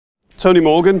Tony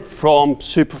Morgan from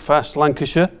Superfast,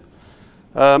 Lancashire.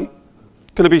 Going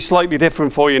to be slightly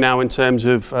different for you now in terms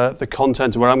of the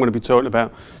content of what I'm going to be talking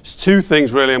about. There's two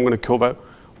things really I'm going to cover.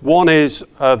 One is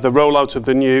the rollout of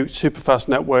the new Superfast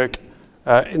network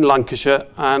in Lancashire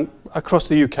and across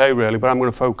the UK really, but I'm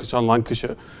going to focus on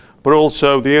Lancashire. But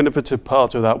also the innovative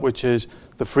part of that, which is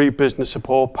the free business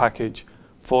support package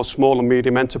for small and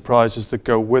medium enterprises that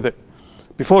go with it.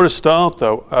 Before I start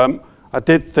though, I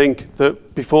did think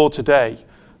that before today,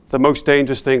 the most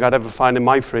dangerous thing I'd ever find in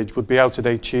my fridge would be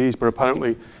out-of-date cheese, but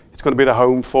apparently it's going to be the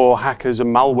home for hackers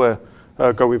and malware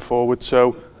going forward,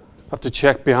 so I have to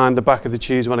check behind the back of the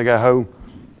cheese when I get home.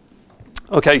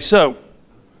 Okay, so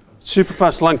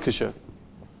Superfast Lancashire.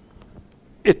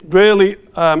 It's really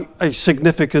a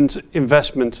significant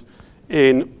investment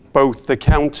in both the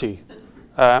county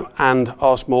and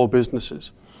our small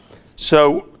businesses.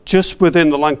 So just within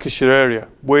the Lancashire area,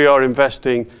 we are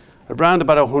investing around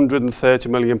about £130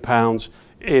 million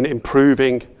in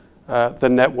improving the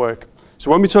network.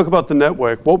 So when we talk about the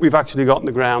network, what we've actually got on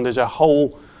the ground is a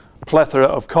whole plethora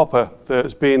of copper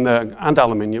that's been there, and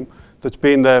aluminium, that's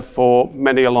been there for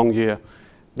many a long year.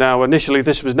 Now, initially,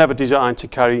 this was never designed to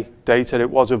carry data. It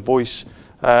was a voice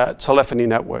telephony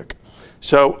network.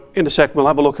 So in a second, we'll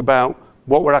have a look about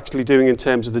what we're actually doing in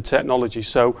terms of the technology.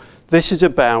 So this is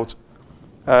about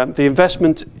the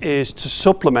investment is to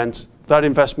supplement that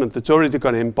investment that's already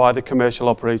gone in by the commercial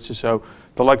operators. So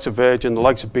the likes of Virgin, the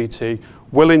likes of BT,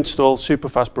 will install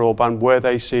Superfast broadband where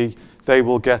they see they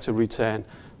will get a return.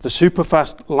 The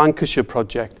Superfast Lancashire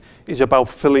project is about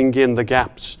filling in the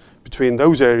gaps between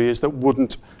those areas that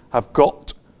wouldn't have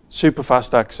got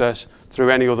Superfast access through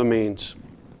any other means.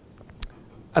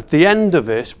 At the end of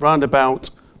this, round about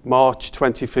March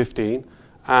 2015,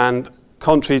 and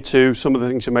contrary to some of the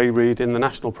things you may read in the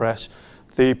national press,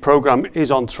 the programme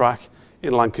is on track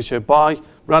in Lancashire. By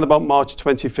round about March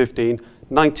 2015,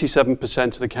 97%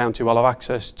 of the county will have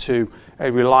access to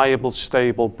a reliable,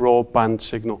 stable broadband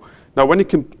signal. Now, when you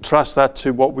contrast that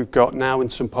to what we've got now in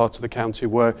some parts of the county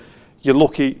where you're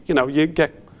lucky, you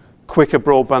get quicker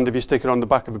broadband if you stick it on the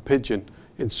back of a pigeon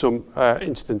in some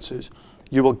instances,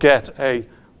 you will get a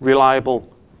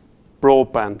reliable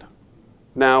broadband.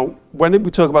 Now, when we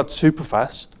talk about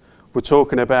Superfast, we're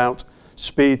talking about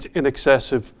speeds in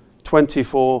excess of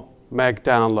 24 meg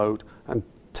download and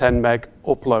 10 meg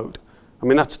upload. I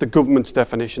mean, that's the government's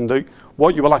definition.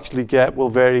 What you will actually get will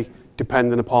vary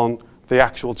depending upon the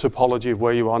actual topology of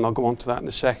where you are, and I'll go on to that in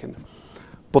a second.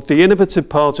 But the innovative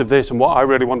part of this, and what I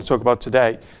really want to talk about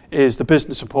today, is the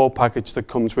business support package that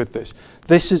comes with this.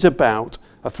 This is about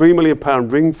a £3 million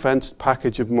ring-fenced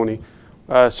package of money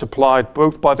supplied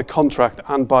both by the contract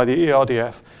and by the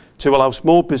ERDF to allow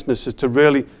small businesses to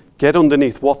really get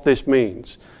underneath what this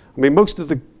means. I mean, most of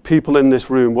the people in this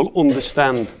room will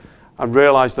understand and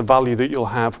realise the value that you'll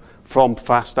have from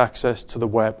fast access to the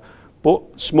web.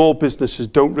 But small businesses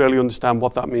don't really understand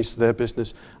what that means to their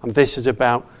business, and this is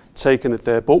about taking it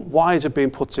there. But why is it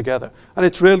being put together? And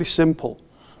it's really simple.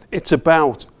 It's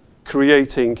about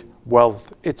creating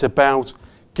wealth. It's about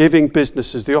giving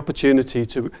businesses the opportunity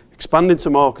to expand into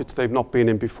markets they've not been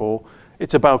in before.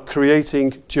 It's about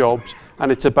creating jobs,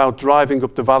 and it's about driving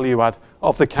up the value add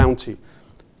of the county.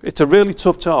 It's a really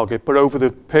tough target, but over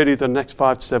the period of the next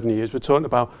 5 to 7 years, we're talking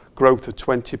about growth of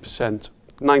 20%,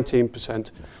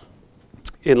 19%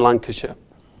 in Lancashire.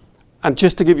 And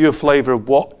just to give you a flavour of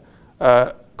what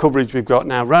coverage we've got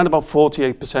now, around about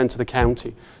 48% of the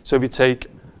county. So if you take,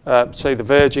 say, the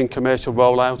Virgin commercial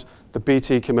rollout, the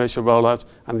BT commercial rollout,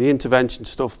 and the intervention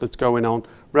stuff that's going on,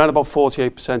 around about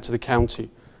 48% of the county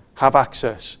have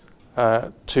access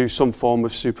to some form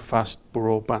of superfast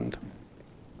broadband.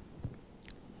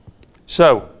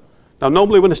 So, now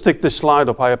normally when I stick this slide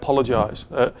up, I apologise.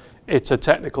 It's a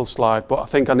technical slide, but I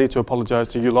think I need to apologise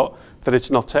to you lot that it's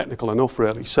not technical enough,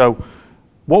 really. So,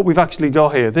 what we've actually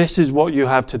got here, this is what you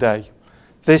have today.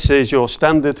 This is your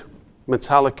standard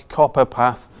metallic copper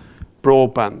path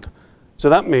broadband. So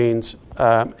that means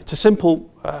it's a simple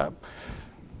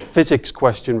physics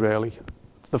question, really.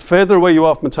 The further away you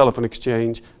are from a telephone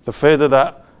exchange, the further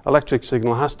that electric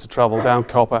signal has to travel down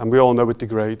copper, and we all know it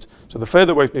degrades. So the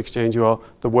further away from the exchange you are,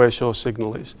 the worse your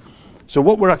signal is. So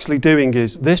what we're actually doing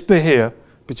is this bit here,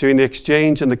 between the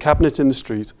exchange and the cabinet in the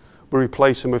street, we're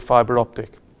replacing with fibre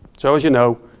optic. So as you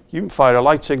know, you can fire a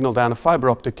light signal down a fibre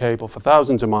optic cable for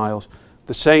thousands of miles.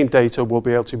 The same data will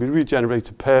be able to be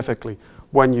regenerated perfectly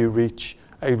when you reach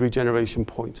a regeneration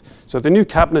point. So the new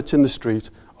cabinets in the street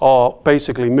are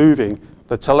basically moving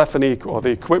the telephony or the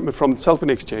equipment from the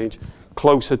telephony exchange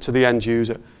closer to the end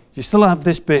user. You still have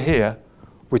this bit here,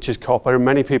 which is copper, and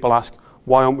many people ask,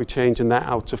 why aren't we changing that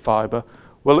out to fibre?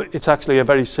 Well, it's actually a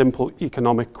very simple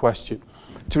economic question.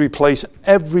 To replace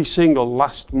every single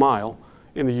last mile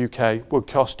in the UK would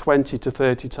cost 20 to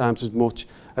 30 times as much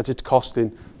as it's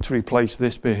costing to replace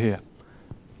this bit here.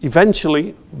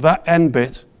 Eventually, that end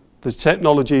bit, the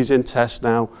technology is in test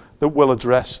now that will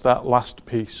address that last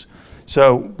piece.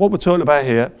 So what we're talking about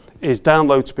here is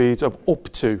download speeds of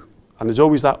up to, and there's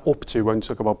always that up to when you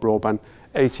talk about broadband,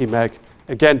 80 meg.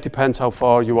 Again, depends how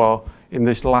far you are in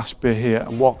this last bit here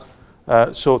and what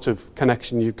sort of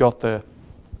connection you've got there.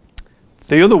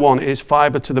 The other one is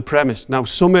fibre to the premise. Now,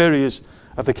 some areas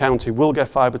of the county will get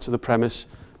fibre to the premise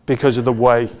because of the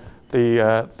way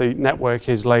the network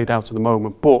is laid out at the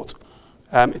moment, but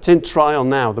it's in trial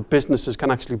now. The businesses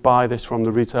can actually buy this from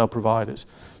the retail providers.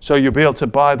 So you'll be able to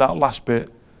buy that last bit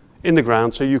in the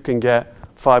ground so you can get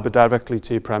fibre directly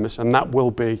to your premise, and that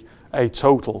will be a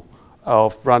total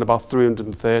of around about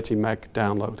 330 meg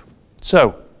download.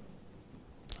 So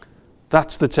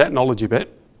that's the technology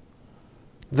bit.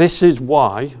 This is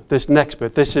why, this next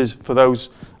bit, this is, for those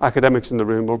academics in the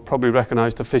room, will probably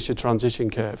recognise the Fisher transition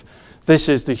curve. This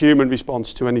is the human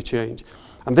response to any change.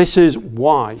 And this is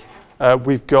why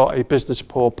we've got a business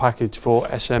support package for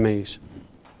SMEs.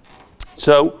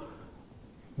 So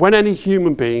when any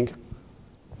human being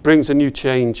brings a new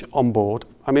change on board,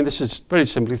 I mean, this is very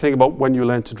simply, think about when you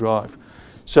learn to drive.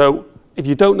 So if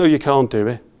you don't know you can't do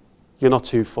it, you're not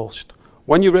too fussed.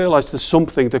 When you realise there's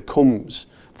something that comes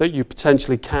that you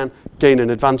potentially can gain an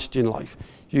advantage in life,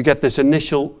 you get this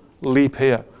initial leap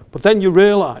here. But then you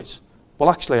realise,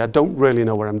 well, actually, I don't really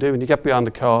know what I'm doing. You get behind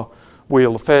the car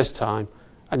wheel the first time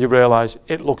and you realise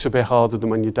it looks a bit harder than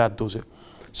when your dad does it.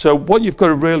 So what you've got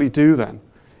to really do then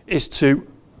is to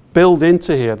build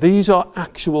into here. These are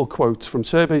actual quotes from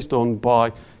surveys done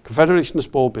by Confederation of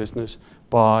Small Business,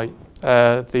 by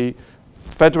the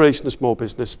Federation of Small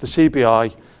Business, the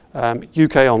CBI,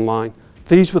 UK Online.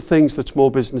 These were things that small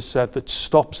business said that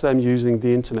stops them using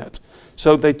the internet.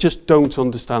 So they just don't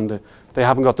understand it. They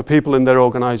haven't got the people in their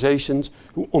organisations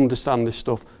who understand this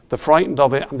stuff. They're frightened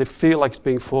of it and they feel like it's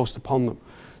being forced upon them.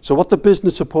 So what the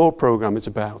business support programme is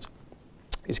about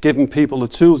is giving people the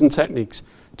tools and techniques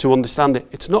to understand it.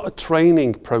 It's not a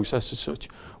training process as such.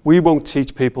 We won't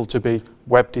teach people to be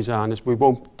web designers. We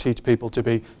won't teach people to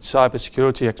be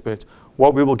cybersecurity experts.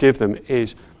 What we will give them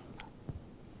is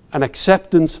an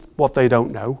acceptance of what they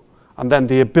don't know, and then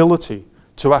the ability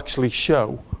to actually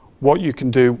show what you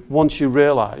can do once you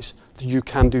realise that you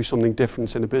can do something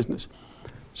different in a business.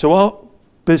 So our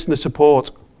business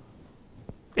support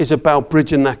is about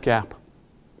bridging that gap.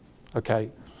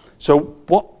 Okay, so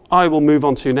what I will move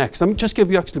on to next, let me just give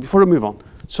you actually, before I move on,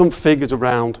 some figures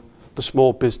around the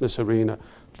small business arena.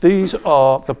 These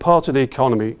are the part of the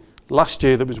economy last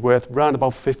year that was worth around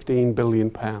about £15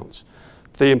 billion.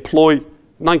 They employ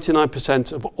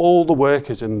 99% of all the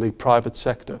workers in the private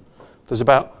sector. There's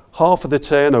about half of the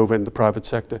turnover in the private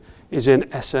sector is in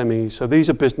SMEs. So these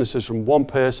are businesses from 1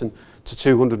 person to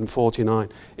 249.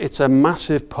 It's a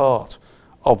massive part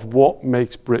of what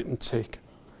makes Britain tick.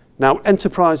 Now,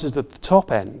 enterprises at the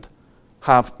top end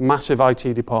have massive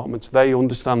IT departments. They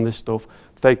understand this stuff.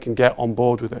 They can get on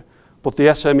board with it. But the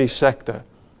SME sector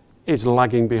is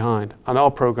lagging behind, and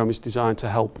our programme is designed to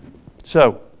help.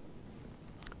 So,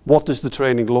 what does the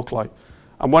training look like?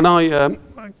 And when I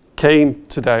came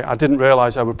today, I didn't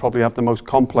realise I would probably have the most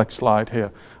complex slide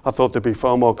here. I thought there'd be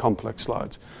far more complex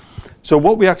slides. So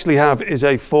what we actually have is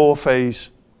a 4-phase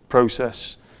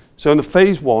process. So in the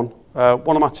phase 1,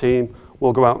 one of my team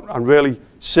will go out and really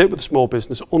sit with the small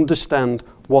business, understand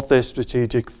what their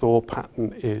strategic thought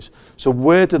pattern is. So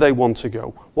where do they want to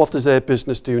go? What does their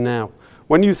business do now?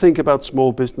 When you think about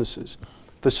small businesses,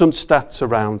 there's some stats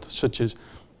around, such as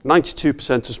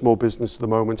 92% of small businesses at the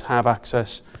moment have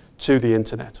access to the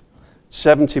internet.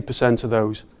 70% of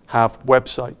those have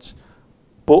websites.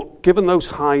 But given those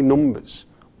high numbers,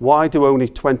 why do only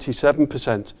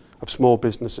 27% of small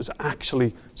businesses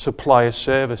actually supply a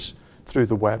service through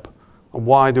the web? And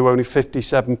why do only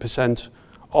 57%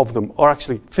 of them, or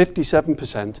actually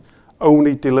 57%,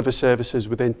 only deliver services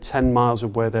within 10 miles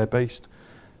of where they're based?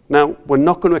 Now, we're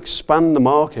not going to expand the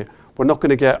market. We're not going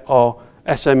to get our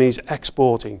SMEs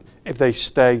exporting if they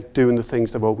stay doing the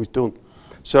things they've always done.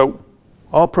 So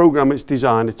our programme is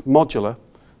designed, it's modular,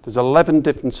 there's 11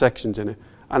 different sections in it,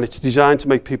 and it's designed to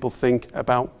make people think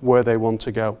about where they want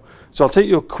to go. So I'll take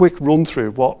you a quick run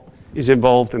through what is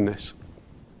involved in this.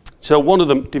 So one of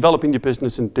them, developing your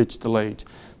business in digital age.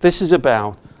 This is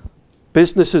about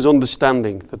businesses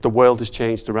understanding that the world has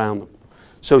changed around them.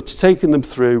 So it's taken them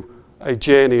through a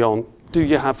journey on, do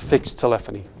you have fixed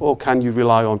telephony, or can you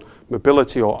rely on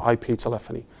mobility or IP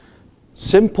telephony?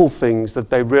 Simple things that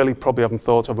they really probably haven't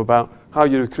thought of about how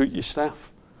you recruit your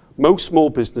staff. Most small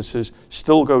businesses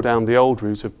still go down the old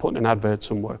route of putting an advert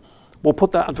somewhere. We'll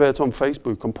put that advert on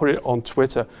Facebook and put it on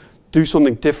Twitter, do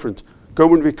something different,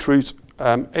 go and recruit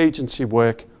agency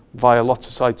work via lots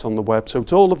of sites on the web. So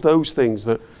it's all of those things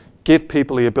that give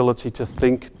people the ability to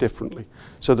think differently.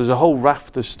 So there's a whole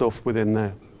raft of stuff within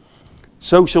there.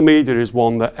 Social media is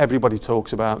one that everybody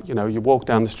talks about. You know, you walk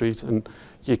down the street and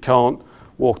you can't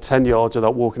walk 10 yards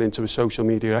without walking into a social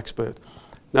media expert.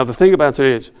 Now the thing about it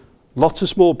is, lots of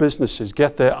small businesses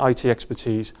get their IT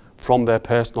expertise from their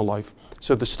personal life.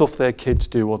 So the stuff their kids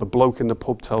do or the bloke in the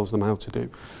pub tells them how to do.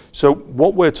 So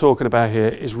what we're talking about here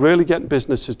is really getting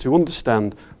businesses to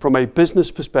understand from a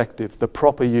business perspective the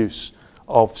proper use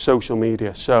of social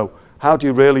media. So how do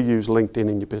you really use LinkedIn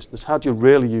in your business? How do you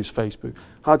really use Facebook?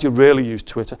 How do you really use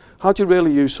Twitter? How do you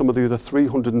really use some of the other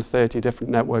 330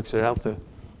 different networks that are out there?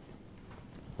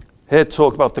 Here to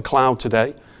talk about the cloud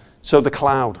today. So the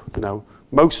cloud, you know,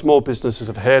 most small businesses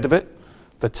have heard of it,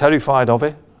 they're terrified of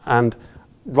it, and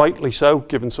rightly so,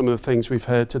 given some of the things we've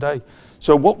heard today.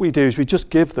 So what we do is we just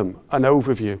give them an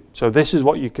overview. So this is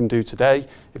what you can do today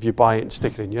if you buy it and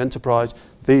stick it in your enterprise.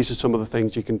 These are some of the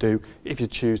things you can do if you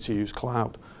choose to use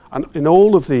cloud. And in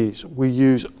all of these, we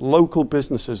use local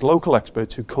businesses, local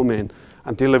experts who come in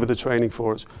and deliver the training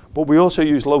for us. But we also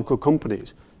use local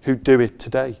companies who do it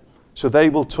today. So they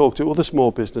will talk to other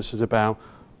small businesses about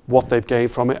what they've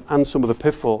gained from it and some of the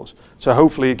pitfalls. So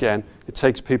hopefully, again, it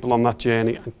takes people on that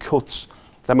journey and cuts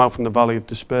them out from the valley of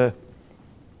despair.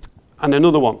 And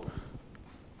another one,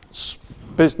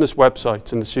 business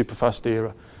websites in the Superfast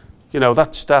era. You know,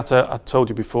 that stat I told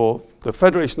you before, the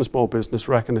Federation of Small Business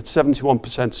reckon that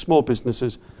 71% of small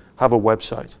businesses have a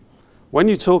website. When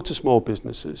you talk to small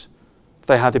businesses,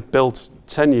 they had it built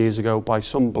 10 years ago by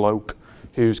some bloke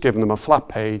who's given them a flat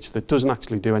page that doesn't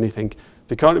actually do anything.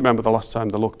 They can't remember the last time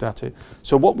they looked at it.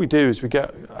 So what we do is we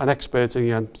get an expert,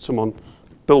 again, someone,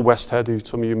 Bill Westhead, who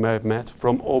some of you may have met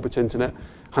from Orbit Internet,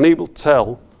 and he will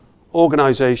tell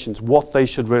organisations what they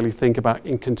should really think about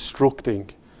in constructing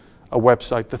a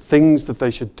website, the things that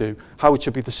they should do, how it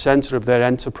should be the centre of their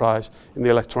enterprise in the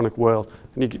electronic world.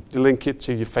 And you link it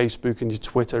to your Facebook and your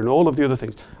Twitter and all of the other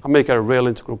things and make it a real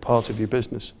integral part of your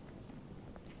business.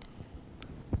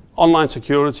 Online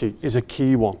security is a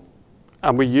key one.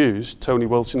 And we use Tony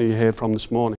Wilson, who you heard from this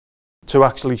morning, to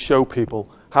actually show people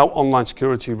how online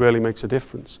security really makes a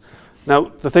difference.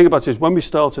 Now, the thing about it is when we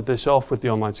started this off with the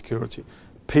online security,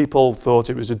 people thought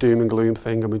it was a doom and gloom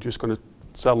thing and we're just going to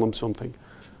sell them something.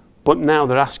 But now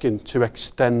they're asking to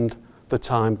extend the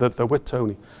time that they're with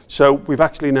Tony. So we've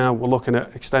actually now, we're looking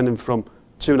at extending from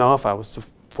 2.5 hours to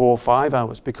 4 or 5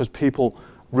 hours because people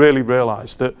really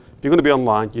realise that if you're going to be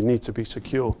online, you need to be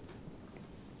secure.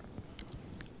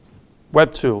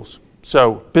 Web tools.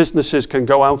 So businesses can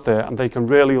go out there and they can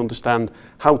really understand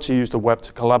how to use the web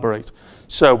to collaborate.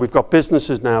 So we've got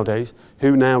businesses nowadays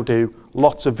who now do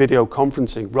lots of video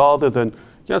conferencing rather than, you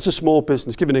know, it's a small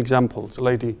business. Give an example. It's a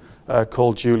lady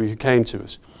called Julie who came to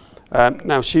us.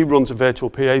 Now she runs a virtual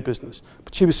PA business,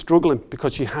 but she was struggling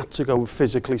because she had to go and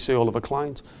physically see all of her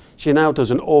clients. She now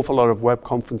does an awful lot of web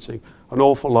conferencing, an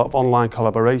awful lot of online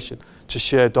collaboration to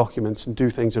share documents and do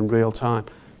things in real time.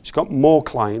 She's got more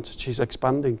clients, she's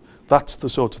expanding. That's the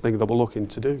sort of thing that we're looking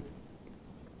to do.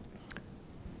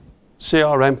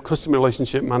 CRM, customer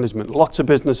relationship management. Lots of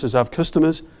businesses have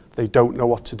customers, they don't know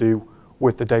what to do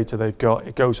with the data they've got.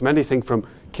 It goes from anything from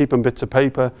keeping bits of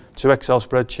paper to Excel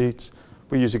spreadsheets.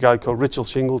 We use a guy called Richard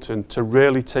Singleton to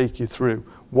really take you through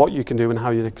what you can do and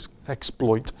how you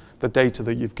exploit the data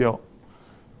that you've got.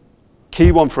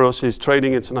 Key one for us is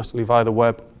trading internationally via the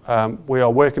web. We are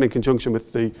working in conjunction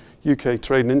with the UK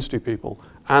trade and industry people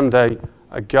and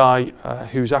a guy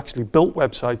who's actually built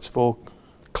websites for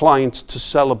clients to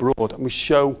sell abroad, and we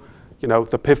show, you know,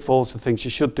 the pitfalls, the things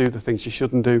you should do, the things you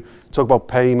shouldn't do, talk about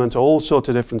payment, all sorts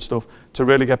of different stuff to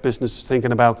really get businesses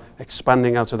thinking about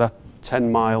expanding out of that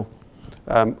 10-mile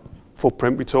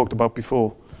footprint we talked about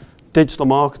before. Digital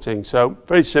marketing. So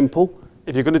very simple.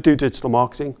 If you're going to do digital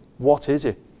marketing, what is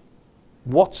it?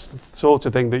 What's the sort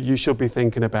of thing that you should be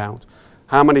thinking about?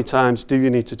 How many times do you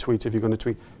need to tweet if you're going to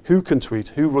tweet? Who can tweet?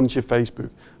 Who runs your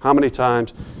Facebook? How many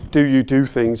times do you do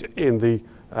things in the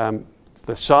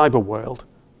cyber world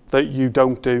that you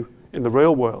don't do in the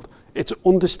real world? It's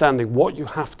understanding what you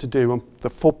have to do and the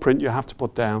footprint you have to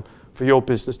put down for your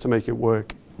business to make it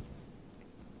work.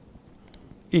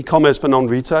 E-commerce for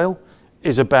non-retail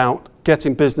is about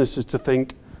getting businesses to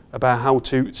think about how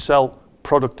to sell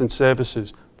product and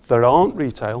services that aren't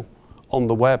retail on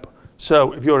the web.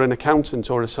 So if you're an accountant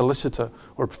or a solicitor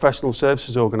or a professional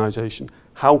services organisation,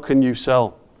 how can you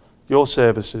sell, your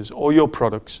services or your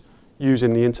products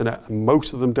using the internet, and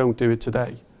most of them don't do it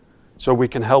today. So we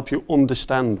can help you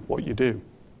understand what you do.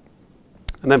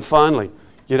 And then finally,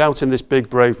 you're out in this big,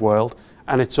 brave world,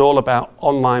 and it's all about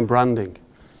online branding.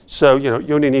 So,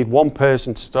 you only need one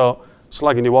person to start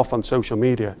slagging you off on social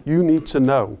media. You need to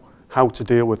know how to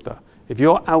deal with that. If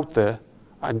you're out there,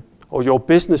 or your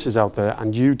business is out there,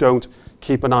 and you don't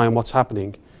keep an eye on what's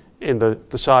happening in the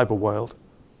cyber world,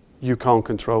 you can't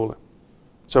control it.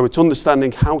 So it's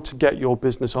understanding how to get your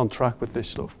business on track with this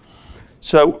stuff.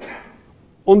 So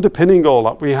underpinning all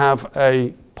that, we have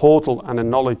a portal and a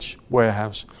knowledge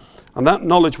warehouse. And that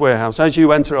knowledge warehouse, as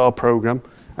you enter our program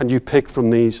and you pick from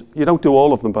these, you don't do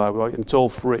all of them, by the way, and it's all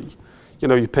free.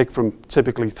 You pick from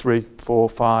typically 3, 4,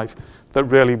 5 that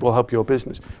really will help your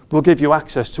business. We'll give you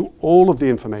access to all of the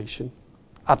information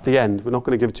at the end. We're not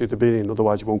going to give it to you at the beginning,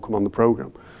 otherwise you won't come on the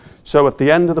program. So at the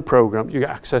end of the program, you get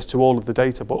access to all of the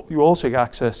data, but you also get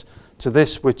access to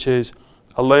this, which is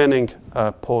a learning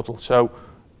portal. So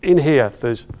in here,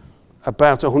 there's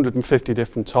about 150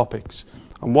 different topics.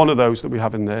 And one of those that we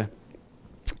have in there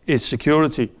is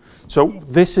security. So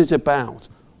this is about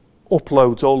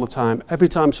uploads all the time. Every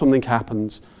time something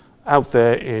happens out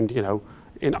there in,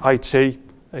 in IT,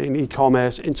 in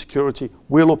e-commerce, in security,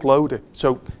 we'll upload it.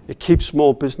 So it keeps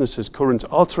small businesses current.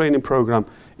 Our training program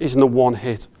isn't a one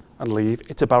hit and leave.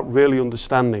 It's about really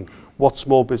understanding what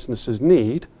small businesses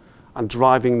need and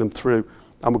driving them through.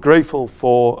 And we're grateful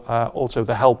for also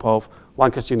the help of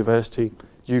Lancaster University,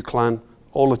 UCLan,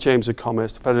 all the Chambers of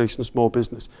Commerce, the Federation of Small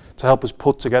Business, to help us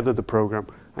put together the program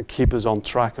and keep us on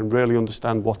track and really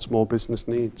understand what small business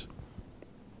needs.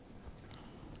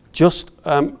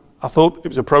 I thought it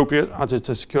was appropriate, as it's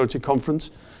a security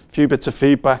conference, a few bits of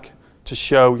feedback to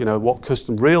show, what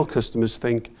real customers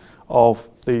think of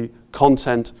the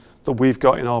content that we've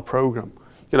got in our program.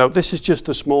 This is just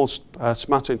a small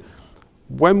smattering.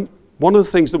 One of the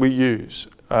things that we use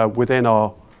within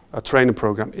our training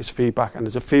program is feedback, and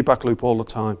there's a feedback loop all the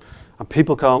time. And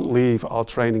people can't leave our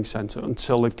training centre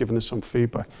until they've given us some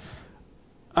feedback.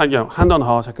 And hand on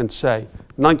heart, I can say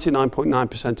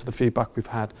 99.9% of the feedback we've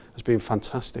had has been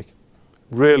fantastic.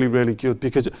 Really, really good.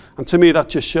 And to me, that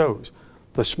just shows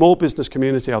the small business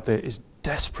community out there is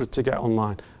desperate to get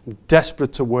online,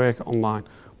 desperate to work online,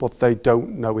 but they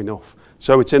don't know enough.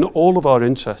 So it's in all of our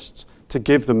interests to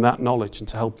give them that knowledge and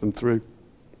to help them through.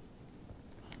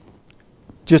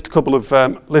 Just a couple of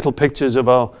little pictures of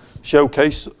our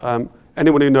showcase.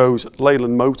 Anyone who knows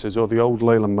Leyland Motors, or the old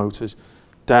Leyland Motors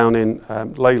down in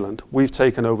Leyland, we've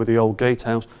taken over the old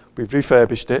gatehouse, we've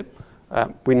refurbished it,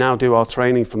 we now do our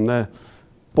training from there.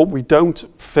 But we don't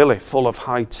fill it full of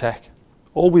high tech.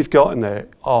 All we've got in there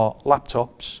are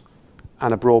laptops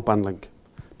and a broadband link,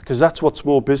 because that's what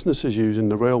small businesses use in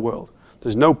the real world.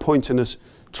 There's no point in us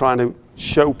trying to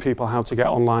show people how to get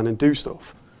online and do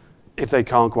stuff if they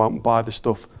can't go out and buy the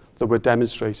stuff that we're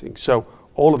demonstrating. So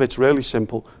all of it's really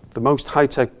simple. The most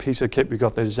high-tech piece of kit we've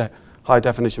got there is a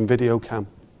high-definition video cam.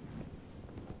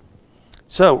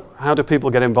 So how do people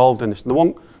get involved in this? And the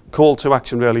one call to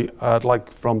action really I'd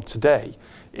like from today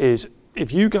is,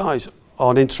 if you guys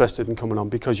aren't interested in coming on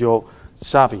because you're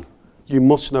savvy, you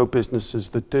must know businesses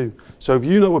that do. So if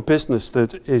you know a business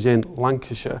that is in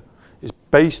Lancashire, is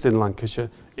based in Lancashire,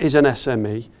 is an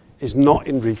SME, is not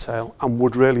in retail, and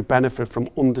would really benefit from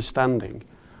understanding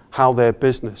how their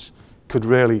business could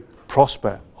really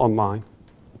prosper online,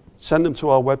 send them to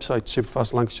our website,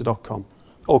 superfastlancashire.com,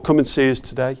 or come and see us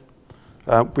today.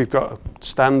 We've got a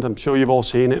stand, I'm sure you've all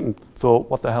seen it and thought,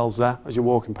 what the hell's that, as you're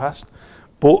walking past.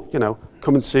 But,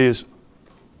 come and see us.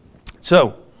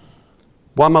 So,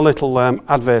 while my little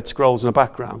advert scrolls in the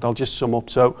background, I'll just sum up.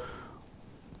 So,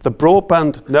 the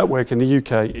broadband network in the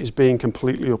UK is being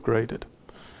completely upgraded.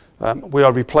 We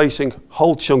are replacing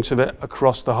whole chunks of it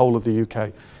across the whole of the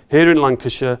UK. Here in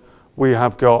Lancashire, we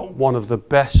have got one of the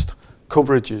best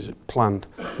coverages planned.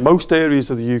 Most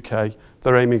areas of the UK,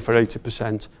 they're aiming for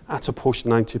 80%, at a push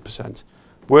 90%.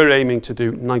 We're aiming to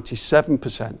do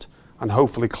 97% and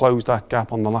hopefully close that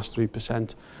gap on the last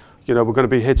 3%. We're going to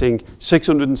be hitting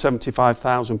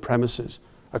 675,000 premises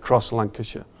across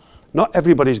Lancashire. Not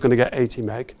everybody's going to get 80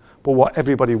 meg, but what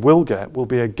everybody will get will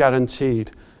be a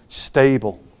guaranteed,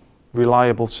 stable,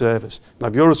 reliable service. Now,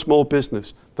 if you're a small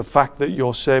business, the fact that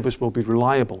your service will be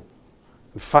reliable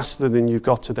and faster than you've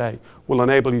got today will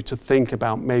enable you to think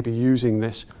about maybe using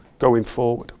this going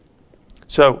forward.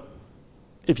 So,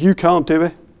 if you can't do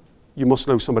it, you must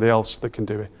know somebody else that can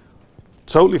do it.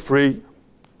 Totally free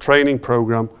training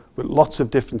program with lots of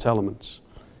different elements.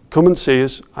 Come and see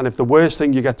us, and if the worst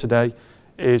thing you get today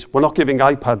is we're not giving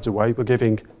iPads away, we're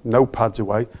giving notepads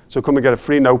away. So come and get a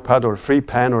free notepad or a free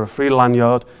pen or a free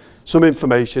lanyard, some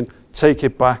information, take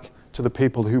it back to the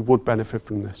people who would benefit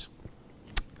from this.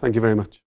 Thank you very much.